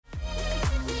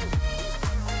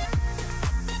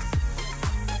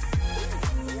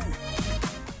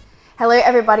Hello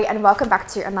everybody and welcome back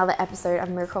to another episode of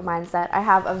Miracle Mindset. I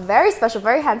have a very special,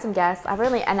 very handsome guest. I've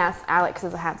only announced Alex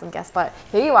as a handsome guest, but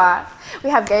here you are.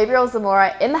 We have Gabriel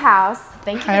Zamora in the house.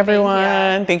 Thank you. Hi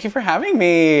everyone. Thank you for having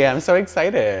me. I'm so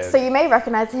excited. So you may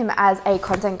recognize him as a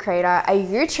content creator, a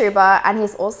YouTuber, and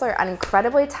he's also an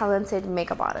incredibly talented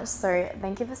makeup artist. So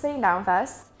thank you for sitting down with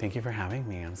us. Thank you for having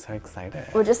me. I'm so excited.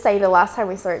 We'll just say the last time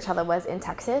we saw each other was in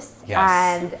Texas.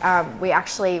 Yes. And we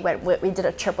actually we did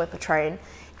a trip with Patron.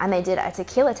 And they did a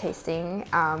tequila tasting.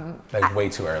 Like way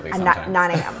too early sometimes. 9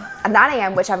 a.m. At 9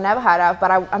 a.m., which I've never heard of, but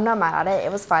I'm not mad at it.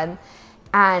 It was fun.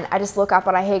 And I just look up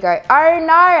and I hear go, oh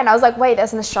no. And I was like, wait,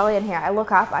 there's an Australian here. I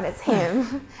look up and it's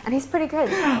him. And he's pretty good.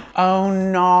 Oh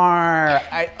no.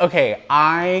 Okay,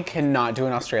 I cannot do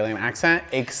an Australian accent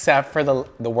except for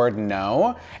the word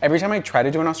no. Every time I try to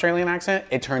do an Australian accent,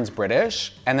 it turns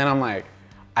British. And then I'm like,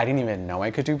 I didn't even know I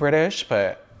could do British,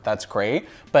 but that's great.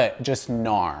 But just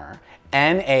nar.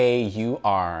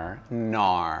 N-A-U-R,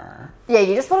 nar. Yeah,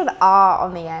 you just put an R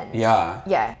on the end. Yeah.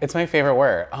 Yeah. It's my favorite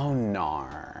word. Oh,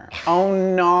 nar. Oh,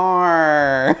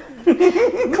 nar.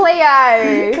 Cleo.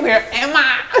 Cleo,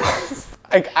 Emma.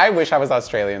 Like, I wish I was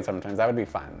Australian sometimes. That would be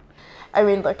fun. I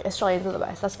mean, look, Australians are the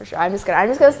best, that's for sure. I'm just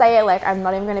gonna say it, like, I'm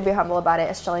not even gonna be humble about it.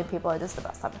 Australian people are just the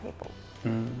best type of people.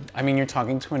 I mean, you're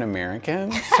talking to an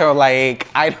American, so like,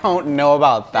 I don't know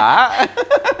about that.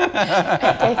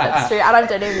 Okay, that's true. And I'm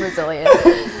dating Brazilian.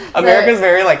 America's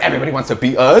very like, everybody wants to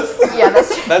be us. Yeah,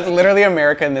 that's true. That's literally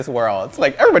America in this world. It's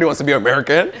like, everybody wants to be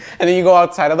American. And then you go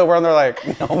outside of the world and they're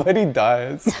like, nobody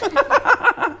does.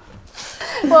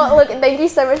 Well, look, thank you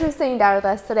so much for sitting down with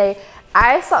us today.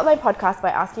 I start my podcast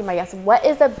by asking my guests, what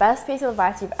is the best piece of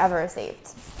advice you've ever received?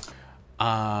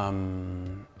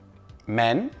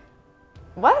 Men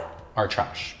What? are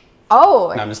trash.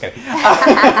 Oh. No, I'm just kidding.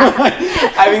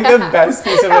 I think the best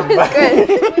piece of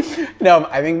advice. No,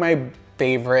 I think my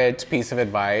favorite piece of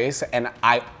advice, and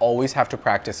I always have to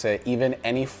practice it, even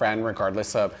any friend,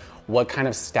 regardless of what kind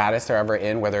of status they're ever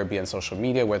in, whether it be on social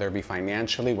media, whether it be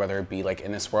financially, whether it be like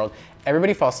in this world,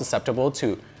 everybody falls susceptible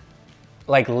to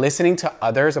like listening to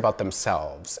others about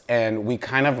themselves, and we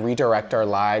kind of redirect our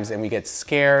lives and we get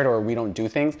scared or we don't do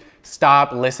things.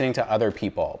 Stop listening to other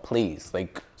people, please.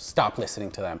 Like, stop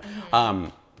listening to them.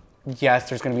 Yes,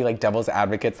 there's gonna be like devil's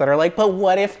advocates that are like, but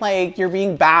what if like you're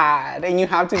being bad and you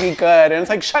have to be good? And it's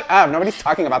like, shut up, nobody's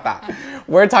talking about that.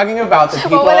 We're talking about the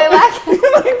people. What were they like?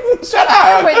 Like, shut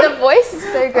up. Wait, the voice is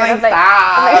so good. Like,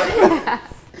 stop.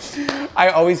 I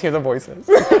always hear the voices.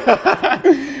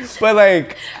 But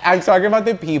like, I'm talking about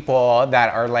the people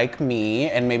that are like me,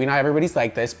 and maybe not everybody's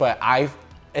like this, but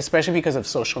especially because of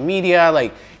social media,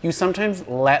 like you sometimes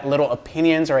let little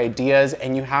opinions or ideas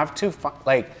and you have to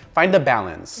find the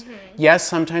balance. Yes,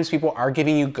 sometimes people are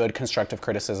giving you good constructive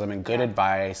criticism and good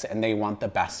advice and they want the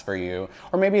best for you.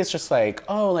 Or maybe it's just like,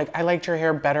 oh, like I liked your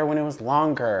hair better when it was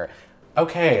longer.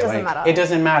 Okay, it doesn't matter. It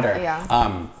doesn't matter.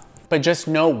 Yeah. But just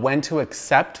know when to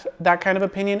accept that kind of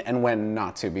opinion and when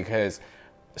not to, because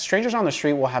strangers on the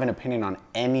street will have an opinion on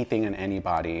anything and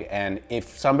anybody. And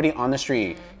if somebody on the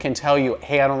street can tell you,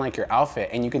 hey, I don't like your outfit,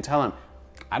 and you can tell them,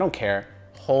 I don't care,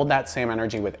 hold that same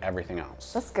energy with everything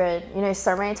else. That's good. You know,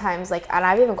 so many times, like, and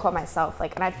I've even caught myself,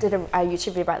 like, and I did a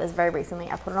YouTube video about this very recently.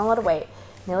 I put on a lot of weight,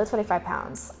 nearly 25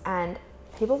 pounds, and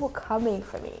people were coming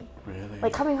for me. Really?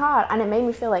 Like, coming hard. And it made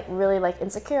me feel like really like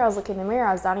insecure. I was looking in the mirror,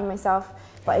 I was doubting myself.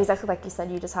 But exactly like you said,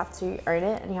 you just have to own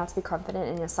it and you have to be confident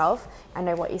in yourself and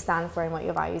know what you stand for and what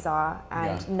your values are,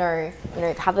 and know, you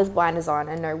know, have those blinders on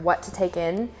and know what to take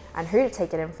in and who to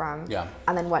take it in from. Yeah.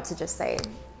 And then what to just say,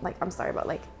 like, I'm sorry, but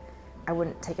like, I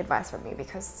wouldn't take advice from you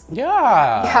because you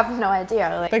have no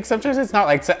idea. Like sometimes it's not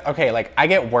like, okay, like I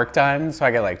get work done, so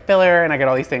I get like filler and I get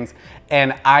all these things,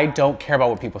 and I don't care about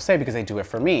what people say because they do it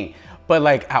for me. But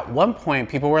like at one point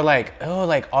people were like, oh,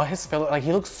 like all his filler, like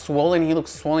he looks swollen, he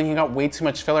got way too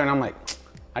much filler. And I'm like,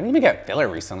 I didn't even get filler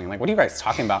recently. Like, what are you guys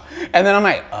talking about? And then I'm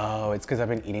like, oh, it's because I've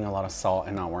been eating a lot of salt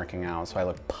and not working out, so I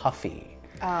look puffy.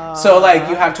 Oh. So like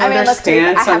you have to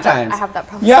understand sometimes. I have that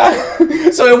problem.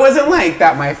 Yeah. So it wasn't like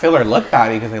that my filler looked bad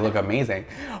because they look amazing.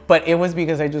 But it was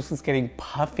because I just was getting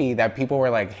puffy that people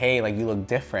were like, hey, like you look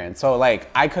different. So like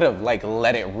I could have like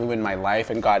let it ruin my life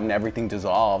and gotten everything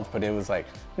dissolved, but it was like,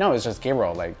 no, it's just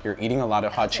Gabriel. Like you're eating a lot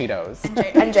of hot Cheetos.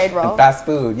 And jade roll. And fast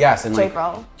food, yes. And jade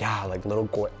roll. Yeah, like little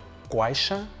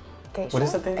guaisha. Geisha? What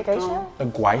is that thing? A geisha? A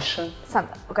guaisha?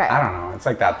 Something. Okay. I don't know. It's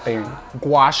like that thing.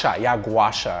 Guasha. Yeah,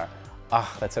 guasha.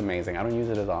 Oh, that's amazing. I don't use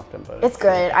it as often, but it's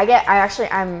good.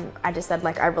 I just said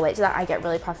like I relate to that. I get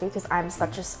really puffy because I'm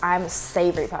a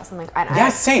savory person.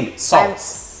 Like, same. Salt.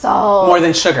 Salt. More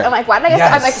than sugar. I'm like, why did I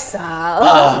get I'm like, salt.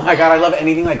 Oh my God, I love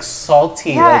anything like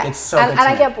salty. Yeah. Like, it's so good. And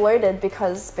I get bloated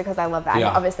because I love that. Yeah.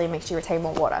 And obviously it makes you retain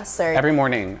more water. So every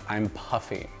morning I'm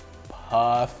puffy.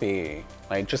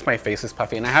 Like just my face is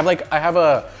puffy, and I have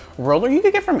a roller you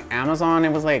could get from Amazon.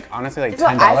 It was like honestly like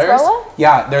 $10.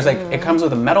 Yeah, there's like it comes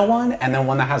with a metal one and then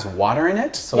one that has water in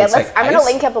it. So it's like I'm gonna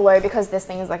link it below because this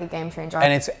thing is like a game changer.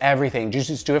 And it's everything.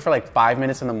 Just do it for like 5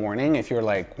 minutes in the morning if you're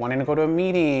like wanting to go to a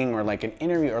meeting or like an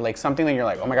interview or like something that you're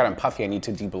like, oh my God, I'm puffy, I need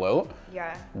to de-bloat.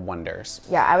 Yeah. Wonders.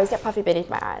 Yeah, I always get puffy beneath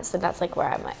my eyes, so that's like where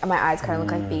I'm like my eyes kind of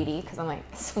look like beady because I'm like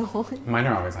small. Mine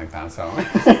are always like that, so.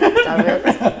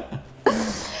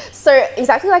 So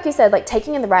exactly like you said, like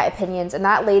taking in the right opinions, and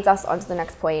that leads us on to the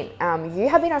next point. You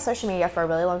have been on social media for a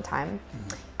really long time.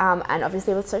 And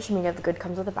obviously with social media, the good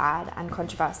comes with the bad and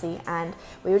controversy. And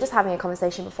we were just having a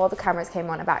conversation before the cameras came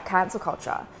on about cancel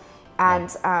culture. And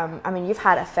I mean, you've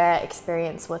had a fair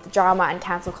experience with drama and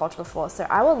cancel culture before. So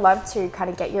I would love to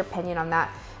kind of get your opinion on that.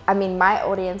 I mean, my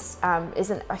audience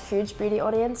isn't a huge beauty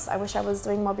audience. I wish I was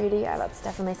doing more beauty. That's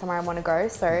definitely somewhere I want to go.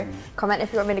 So comment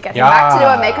if you want me to get him back to do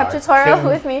a makeup tutorial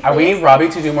with me, please. Are we Robbie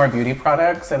to do more beauty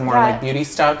products and more like beauty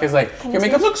stuff? Because like your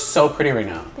makeup looks so pretty right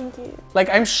now. Thank you. Like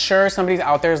I'm sure somebody's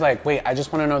out there is like, wait, I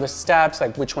just want to know the steps.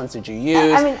 Like which ones did you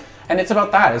use? I mean, and it's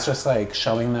about that. It's just like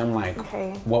showing them like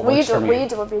what works for me. Will you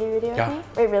do a beauty video with me?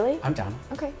 Wait, really? I'm down.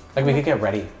 Okay. Like we could get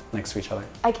ready next to each other.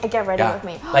 I get ready with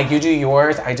me. Like you do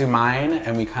yours, I do mine,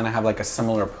 and we kind of have like a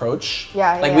similar approach.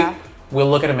 Yeah, we'll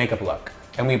look at a makeup look,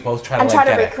 and we both try to try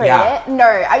to recreate it. No,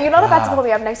 you're not about to put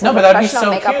me up next to a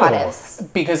professional makeup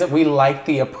artist. Because we like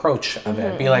the approach of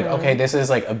it. Be like, okay, this is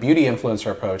like a beauty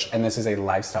influencer approach, and this is a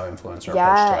lifestyle influencer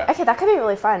approach to it. Okay, that could be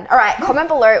really fun. All right, comment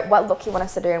below what look you want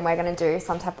us to do, and we're gonna do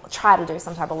try to do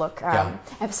some type of look.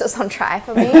 Episodes on try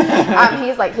for me.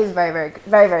 He's very, very,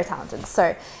 very, very talented.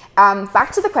 So.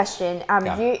 Back to the question.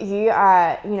 You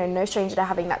are no stranger to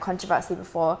having that controversy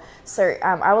before. So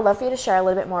I would love for you to share a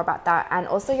little bit more about that, and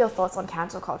also your thoughts on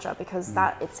cancel culture, because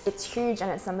it's huge, and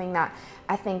it's something that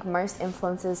I think most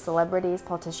influencers, celebrities,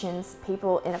 politicians,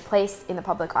 people in a place in the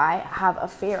public eye have a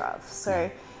fear of.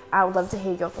 So I would love to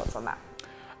hear your thoughts on that.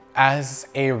 As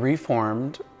a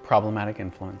reformed problematic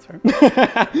influencer.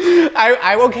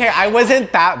 I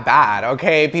wasn't that bad,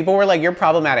 okay? People were like, you're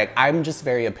problematic. I'm just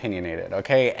very opinionated,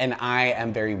 okay? And I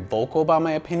am very vocal about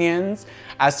my opinions,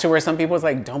 as to where some people was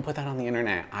like, don't put that on the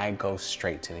internet. I go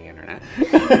straight to the internet.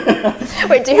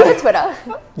 Wait, do you have a Twitter?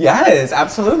 Yes,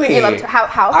 absolutely. You love how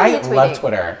often are you tweeting? I love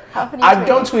Twitter. How often are you tweeting? I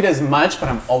don't tweet as much, but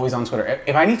I'm always on Twitter.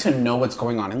 If I need to know what's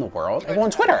going on in the world, I go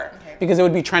on Twitter because it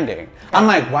would be trending. I'm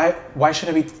like, why should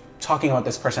I be talking about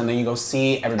this person? Then you go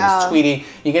see everybody's tweeting.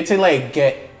 You get to like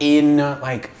get in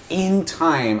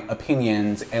time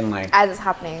opinions and like as it's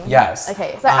happening. Yes.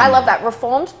 Okay, so I love that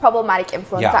reformed problematic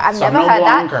influencer. Yeah, I've so never heard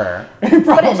that.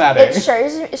 Problematic.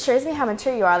 But it shows me how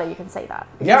mature you are that you can say that.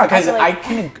 Yeah, because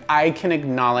I can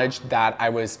acknowledge that I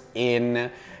was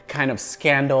in kind of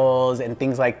scandals and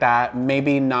things like that.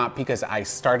 Maybe not because I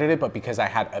started it, but because I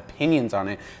had opinions on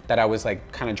it that I was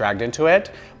like kind of dragged into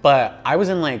it. But I was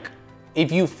in like, if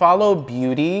you follow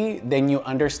beauty, then you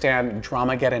understand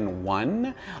Dramageddon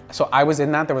 1. So I was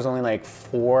in that. There was only like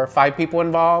 4 or 5 people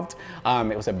involved.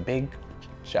 It was a big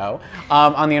show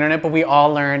on the internet, but we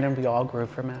all learned and we all grew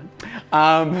from it.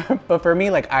 But for me,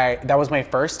 like that was my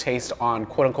first taste on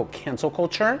quote unquote cancel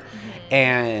culture.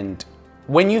 And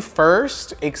when you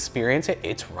first experience it,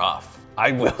 it's rough.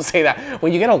 I will say that.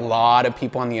 When you get a lot of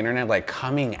people on the internet like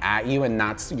coming at you and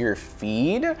that's your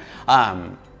feed,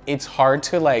 it's hard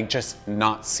to like just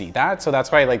not see that. So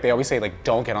that's why like they always say like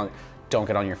don't get on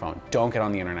your phone, don't get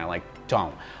on the internet, like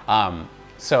don't.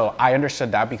 So I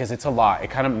understood that because it's a lot. It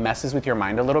kind of messes with your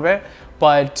mind a little bit.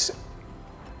 But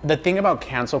the thing about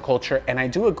cancel culture, and I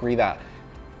do agree that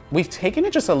we've taken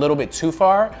it just a little bit too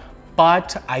far,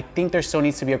 but I think there still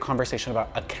needs to be a conversation about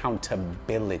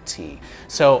accountability.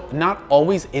 So not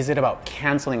always is it about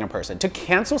canceling a person. To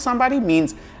cancel somebody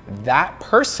means that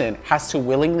person has to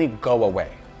willingly go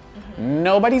away.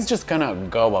 Nobody's just gonna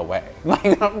go away.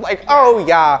 Like, oh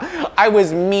yeah, I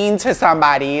was mean to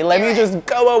somebody. Let me just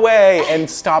go away and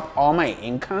stop all my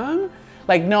income.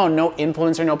 Like no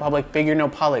influencer, no public figure, no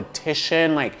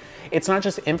politician. Like it's not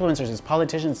just influencers, it's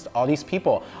politicians, all these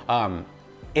people.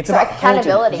 It's so about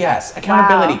accountability. Yes,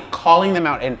 accountability, calling them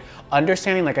out and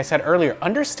understanding, like I said earlier,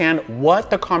 understand what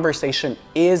the conversation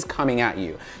is coming at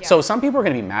you. Yeah. So some people are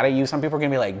gonna be mad at you, some people are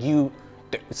gonna be like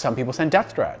some people send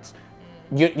death threats.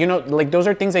 you know, like those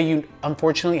are things that you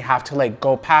unfortunately have to like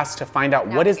go past to find out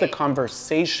what is the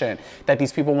conversation that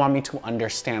these people want me to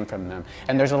understand from them.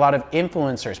 And there's a lot of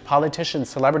influencers, politicians,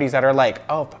 celebrities that are like,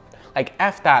 oh, like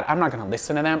F that, I'm not gonna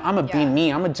listen to them. I'm gonna be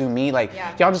me, I'm gonna do me. Like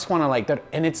y'all just wanna like that.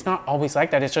 And it's not always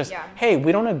like that. It's just, hey,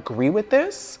 we don't agree with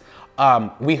this.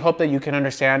 We hope that you can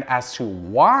understand as to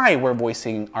why we're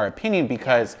voicing our opinion,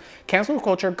 because cancel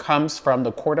culture comes from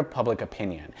the court of public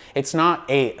opinion. It's not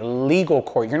a legal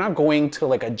court. You're not going to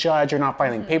like a judge, you're not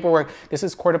filing paperwork. This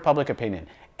is court of public opinion.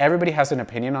 Everybody has an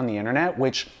opinion on the internet,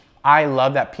 which I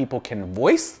love that people can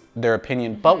voice their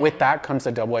opinion, but with that comes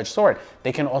a double-edged sword.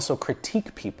 They can also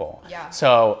critique people.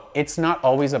 So it's not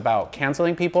always about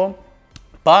canceling people,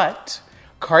 but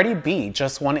Cardi B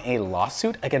just won a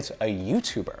lawsuit against a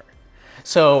YouTuber.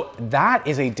 So that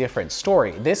is a different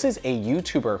story. This is a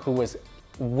YouTuber who was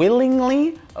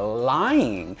willingly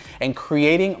lying and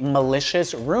creating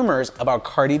malicious rumors about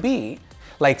Cardi B,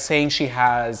 like saying she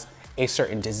has a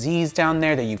certain disease down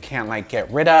there that you can't like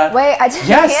get rid of. Wait, I didn't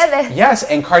hear this. Yes,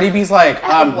 and Cardi B's like,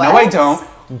 no I don't.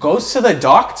 Goes to the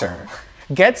doctor,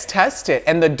 gets tested,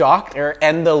 and the doctor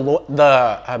and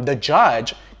the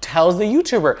judge tells the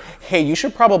YouTuber, hey, you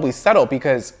should probably settle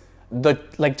because the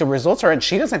results are in,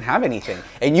 she doesn't have anything.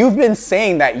 And you've been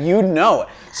saying that you know.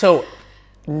 So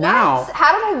now,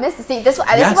 how did I miss this? See, this is what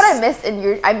I missed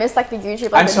I missed like the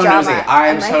YouTube, like I'm the so drama. nosy.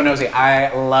 I'm so nosy.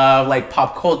 I love like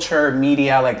pop culture,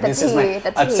 media, like this is my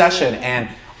obsession. And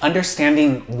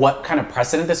understanding what kind of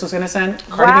precedent this was gonna send.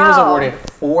 Cardi B was awarded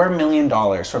 $4 million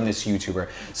from this YouTuber.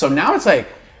 So now it's like,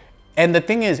 and the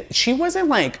thing is, she wasn't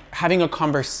like having a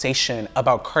conversation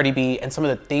about Cardi B and some of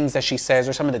the things that she says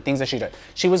or some of the things that she does.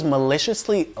 She was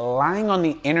maliciously lying on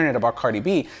the internet about Cardi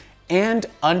B. And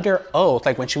under oath,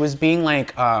 like when she was being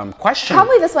like questioned,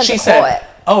 probably this one she said,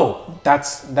 "Oh,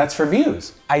 that's for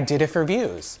views. I did it for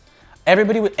views."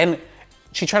 Everybody would, and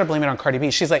she tried to blame it on Cardi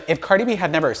B. She's like, if Cardi B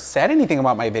had never said anything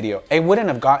about my video, it wouldn't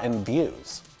have gotten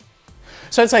views.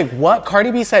 So it's like, what?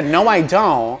 Cardi B said, no, I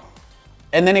don't.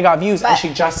 And then it got views, and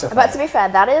she justified. But to be fair,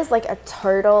 that is like a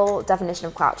total definition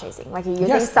of clout chasing. Like you're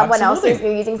using someone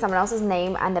else's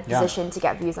name and the position to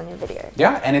get views on your video.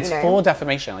 Yeah, and it's full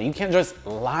defamation. Like, you can't just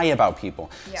lie about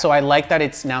people. So I like that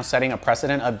it's now setting a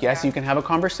precedent of yes, you can have a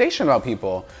conversation about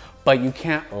people, but you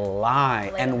can't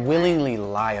lie and willingly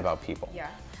lie about people.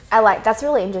 That's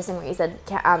really interesting what you said,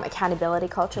 accountability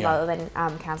culture rather than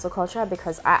cancel culture,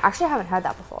 because I actually haven't heard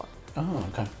that before. Oh,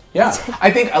 okay. Yeah,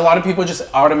 I think a lot of people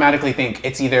just automatically think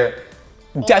it's either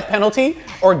death penalty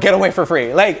or get away for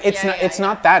free. Like it's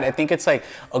not that. I think it's like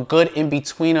a good in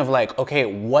between of like, okay,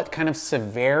 what kind of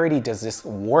severity does this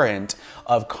warrant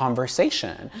of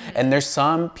conversation? And there's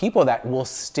some people that will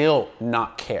still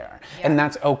not care. And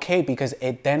that's okay, because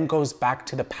it then goes back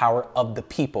to the power of the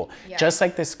people. Just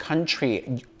like this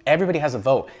country, everybody has a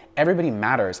vote. Everybody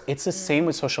matters. It's the same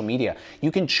with social media. You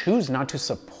can choose not to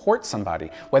support somebody,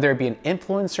 whether it be an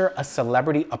influencer, a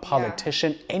celebrity, a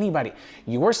politician, anybody.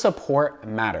 Your support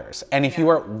matters. And if you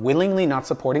are willingly not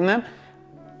supporting them,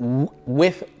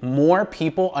 with more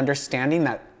people understanding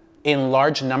that in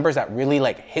large numbers that really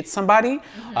like hit somebody,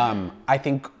 I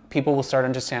think people will start to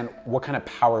understand what kind of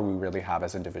power we really have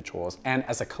as individuals and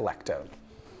as a collective.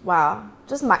 Wow,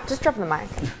 just drop the mic.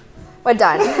 We're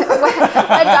done.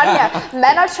 We're done here.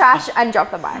 Men are trash and drop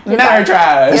the mic. Men are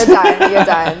trash. You're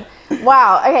done.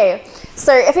 Wow. Okay.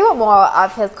 So if you want more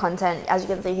of his content, as you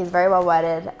can see, he's very well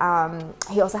worded.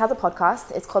 He also has a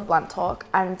podcast. It's called Blunt Talk,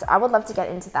 and I would love to get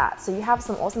into that. So you have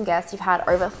some awesome guests. You've had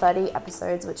over 30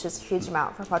 episodes, which is a huge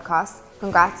amount for a podcast.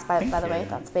 Congrats, by the way.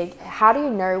 That's big. How do you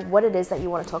know what it is that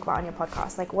you want to talk about on your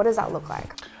podcast? Like, what does that look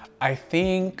like? I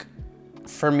think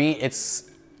for me, it's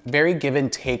very give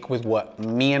and take with what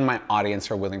me and my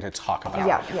audience are willing to talk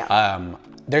about.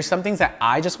 There's some things that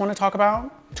I just want to talk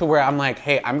about to where I'm like,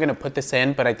 hey, I'm gonna put this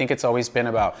in, but I think it's always been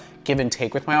about give and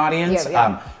take with my audience.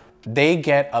 They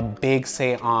get a big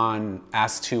say on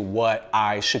as to what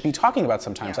I should be talking about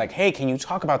sometimes. Like, hey, can you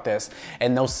talk about this?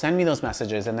 And they'll send me those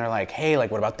messages and they're like, hey, like,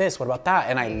 what about this? What about that?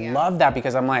 And I love that,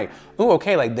 because I'm like, ooh,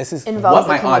 okay, like this is what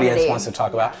my audience wants to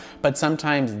talk about. But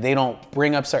sometimes they don't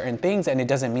bring up certain things, and it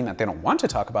doesn't mean that they don't want to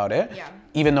talk about it,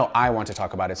 even though I want to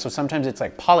talk about it. So sometimes it's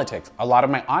like politics. A lot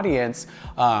of my audience,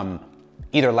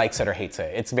 either likes it or hates it.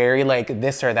 It's very like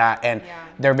this or that, and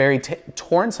they're very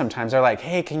torn sometimes. They're like,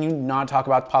 hey, can you not talk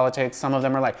about politics? Some of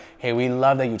them are like, hey, we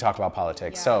love that you talk about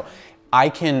politics. So I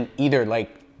can either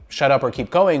like shut up or keep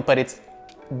going, but it's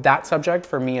that subject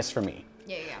for me is for me.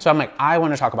 So I'm like, I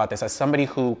want to talk about this as somebody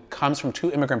who comes from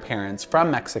 2 immigrant parents from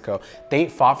Mexico. They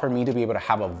fought for me to be able to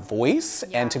have a voice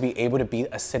and to be able to be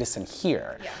a citizen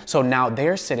here. So now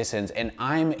they're citizens, and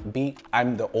I'm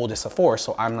the oldest of 4,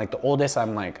 so I'm like the oldest.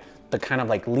 I'm like the kind of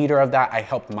like leader of that. I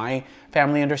help my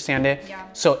family understand it.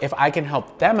 So if I can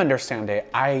help them understand it,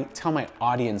 I tell my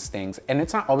audience things. And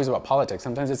it's not always about politics.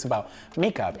 Sometimes it's about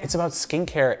makeup. It's about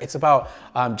skincare. It's about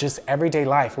just everyday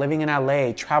life, living in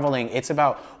LA, traveling. It's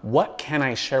about what can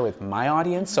I share with my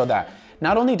audience so that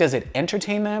not only does it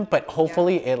entertain them, but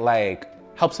hopefully it like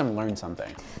helps them learn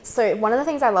something. So one of the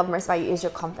things I love most about you is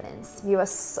your confidence. You are,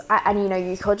 and you know,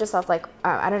 you called yourself like,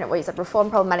 I don't know what you said, reform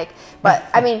problematic, but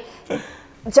I mean,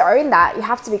 to own that, you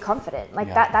have to be confident. Like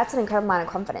that's an incredible amount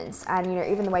of confidence. And you know,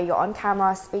 even the way you're on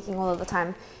camera, speaking all of the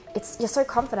time, you're so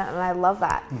confident, and I love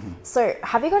that. So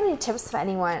have you got any tips for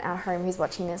anyone at home who's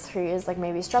watching this, who is like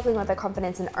maybe struggling with their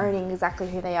confidence and owning exactly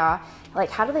who they are? Like,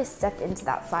 how do they step into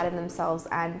that side of themselves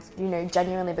and, you know,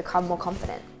 genuinely become more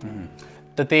confident?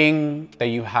 The thing that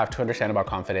you have to understand about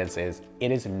confidence is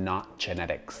it is not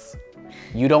genetics.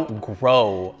 You don't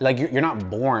grow, like you're not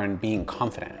born being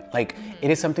confident. Like it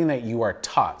is something that you are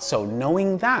taught. So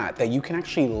knowing that you can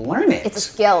actually learn it. It's a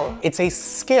skill. It's a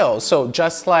skill. So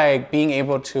just like being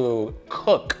able to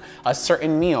cook a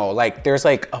certain meal, like there's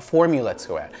like a formula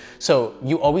to it. So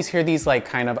you always hear these like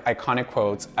kind of iconic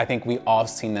quotes. I think we all have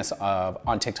seen this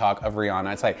on TikTok of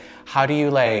Rihanna. It's like, how do you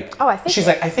like, I fake she's it.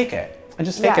 like, I fake it. I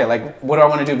just fake it. Like, what do I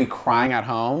want to do? Be crying at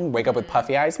home? Wake up with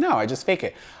puffy eyes? No, I just fake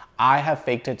it. I have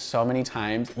faked it so many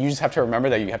times. You just have to remember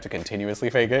that you have to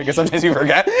continuously fake it, because sometimes you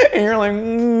forget and you're like,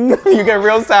 you get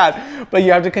real sad. But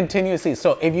you have to continuously.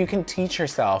 So if you can teach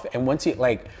yourself, and once you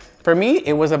like, for me,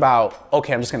 it was about,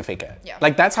 okay, I'm just gonna fake it.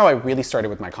 Like that's how I really started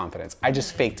with my confidence. I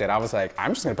just faked it. I was like,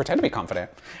 I'm just gonna pretend to be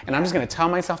confident, and I'm just gonna tell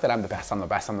myself that I'm the best, I'm the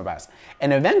best, I'm the best.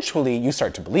 And eventually you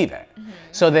start to believe it.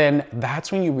 So then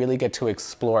that's when you really get to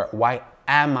explore, why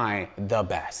am I the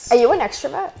best? Are you an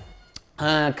extrovert?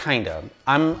 Kind of.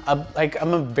 I'm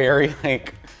a very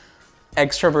like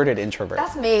extroverted introvert.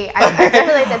 That's me. I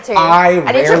definitely like that too. I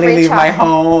rarely leave my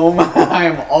home.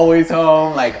 I'm always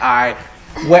home. Like I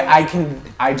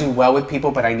do well with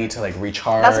people, but I need to like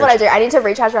recharge. That's what I do. I need to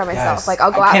recharge by myself. Yes. Like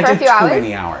I'll go out for a few hours.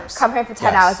 Many hours. Come home for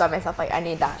 10 hours by myself. Like I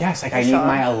need that. Yes, like I need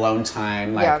my alone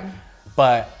time. Like,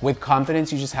 but with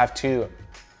confidence, you just have to.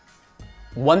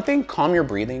 One thing, calm your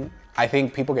breathing. I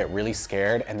think people get really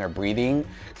scared and their breathing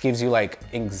gives you like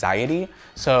anxiety.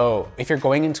 So if you're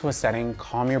going into a setting,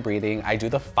 calm your breathing. I do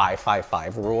the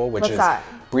 5-5-5 rule, which is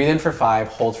breathe in for 5,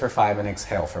 hold for 5, and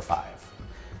exhale for 5.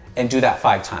 And do that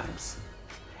 5 times.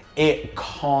 It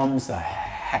calms the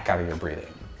heck out of your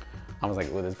breathing. I was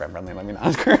like, ooh, this brand friendly, let me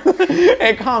not.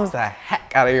 It calms the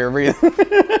heck out of your breathing.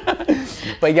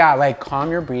 But yeah, like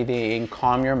calm your breathing,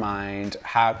 calm your mind,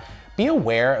 be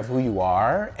aware of who you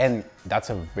are. And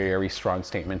that's a very strong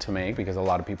statement to make, because a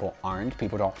lot of people aren't.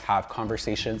 People don't have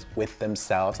conversations with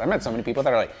themselves. I met so many people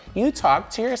that are like, you talk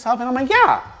to yourself? And I'm like,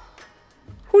 yeah.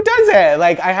 Who does it?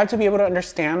 Like, I have to be able to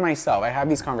understand myself. I have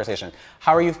these conversations.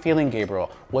 How are you feeling,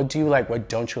 Gabriel? What do you like? What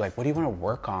don't you like? What do you want to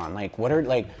work on? Like,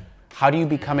 how do you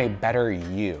become a better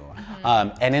you?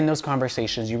 And in those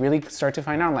conversations, you really start to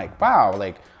find out like, wow,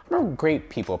 like I'm a great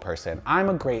people person. I'm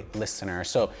a great listener.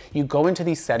 So you go into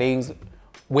these settings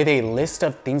with a list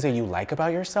of things that you like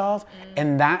about yourself.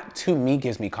 And that to me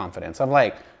gives me confidence. I'm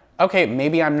like, okay,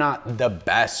 maybe I'm not the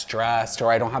best dressed, or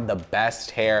I don't have the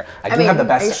best hair. I do have the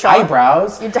best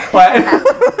eyebrows, but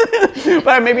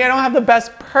maybe I don't have the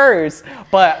best purse.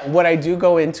 But what I do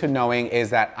go into knowing is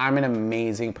that I'm an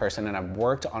amazing person, and I've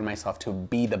worked on myself to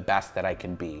be the best that I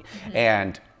can be.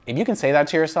 And if you can say that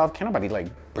to yourself, can nobody like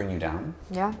bring you down?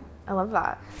 Yeah. I love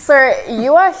that. So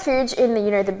you are huge in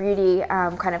the, the beauty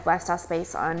kind of lifestyle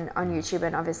space on YouTube,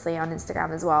 and obviously on Instagram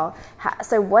as well.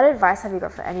 So what advice have you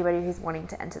got for anybody who's wanting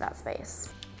to enter that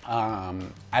space?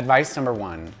 Advice number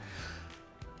 1,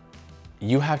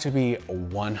 you have to be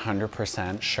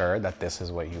 100% sure that this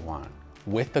is what you want,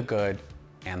 with the good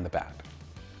and the bad.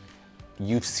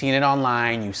 You've seen it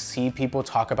online, you see people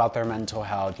talk about their mental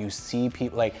health, you see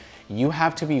people like, you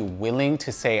have to be willing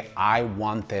to say, I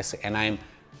want this, and I'm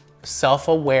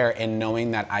self-aware in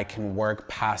knowing that I can work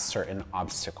past certain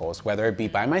obstacles, whether it be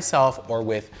by myself or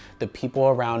with the people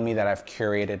around me that I've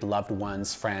curated, loved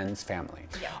ones, friends, family.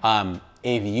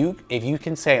 If you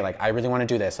can say like, I really want to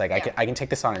do this, like I can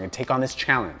take this on, I can take on this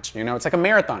challenge. You know, it's like a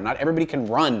marathon. Not everybody can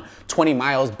run 20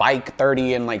 miles, bike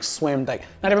 30, and like swim. Like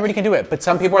not everybody can do it, but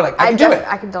some people are like, I can do it.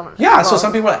 I can do it. Yeah, so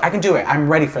some people are like, I can do it. I'm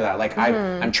ready for that. Like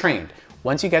I'm trained.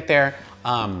 Once you get there,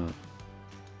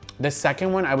 the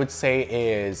second one I would say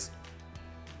is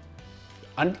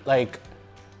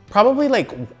probably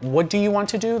like, what do you want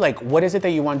to do? Like, what is it that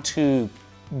you want to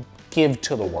give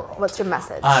to the world? What's your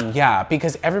message? Yeah,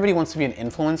 because everybody wants to be an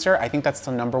influencer. I think that's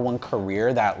the #1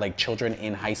 career that like children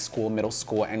in high school, middle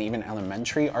school, and even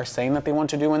elementary are saying that they want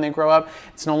to do when they grow up.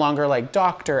 It's no longer like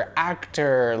doctor,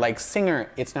 actor, like singer.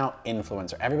 It's now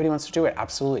influencer. Everybody wants to do it,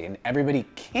 absolutely, and everybody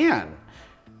can.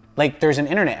 Like there's an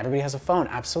internet, everybody has a phone,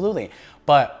 absolutely.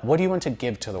 But what do you want to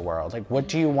give to the world? Like what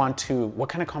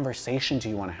kind of conversation do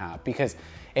you want to have? Because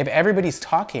if everybody's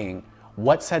talking,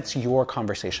 what sets your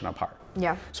conversation apart?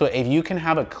 Yeah. So if you can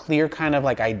have a clear kind of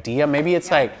like idea, maybe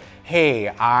it's like, hey,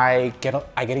 I get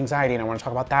anxiety and I want to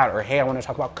talk about that, or hey, I want to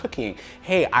talk about cooking.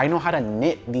 Hey, I know how to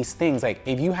knit these things. Like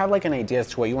if you have like an idea as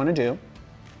to what you want to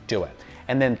do it.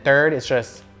 And then third is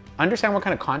just understand what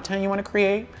kind of content you want to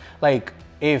create. Like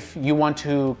if you want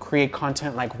to create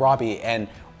content like Robbie, and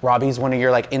Robbie's one of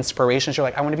your like inspirations, you're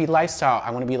like, I want to be lifestyle.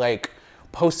 I want to be like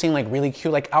posting like really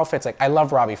cute like outfits. Like I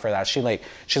love Robbie for that. She's like,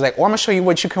 oh, I'm gonna show you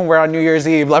what you can wear on New Year's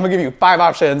Eve. I'm gonna give you 5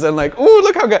 options, and like, ooh,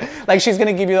 look how good. Like she's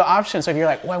gonna give you the options. So if you're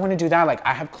like, oh, I want to do that, like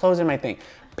I have clothes in my thing.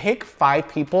 Pick 5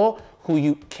 people who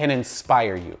you can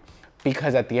inspire you,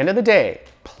 because at the end of the day,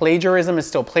 plagiarism is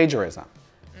still plagiarism.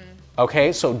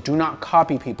 Okay, so do not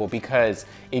copy people, because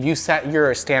if you set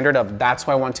your standard of that's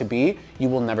who I want to be, you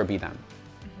will never be them.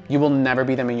 You will never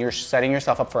be them, and you're setting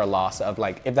yourself up for a loss of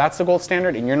like, if that's the gold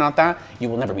standard and you're not that, you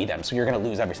will never be them. So you're gonna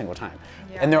lose every single time.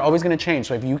 Yeah. And they're always gonna change.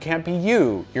 So if you can't be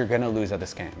you, you're gonna lose at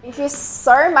this game. Thank you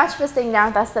so much for sitting down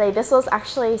with us today. This was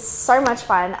actually so much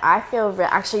fun. I feel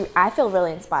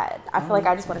really inspired. I feel like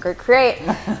I just want to go create.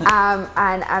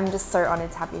 And I'm just so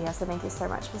honored to have you here. So thank you so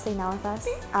much for sitting down with us.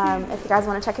 If you guys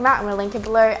want to check him out, I'm gonna link it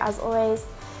below as always.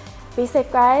 Be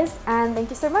safe, guys, and thank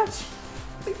you so much.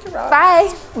 Thank you, Rob.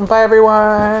 Bye. Bye,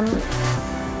 everyone.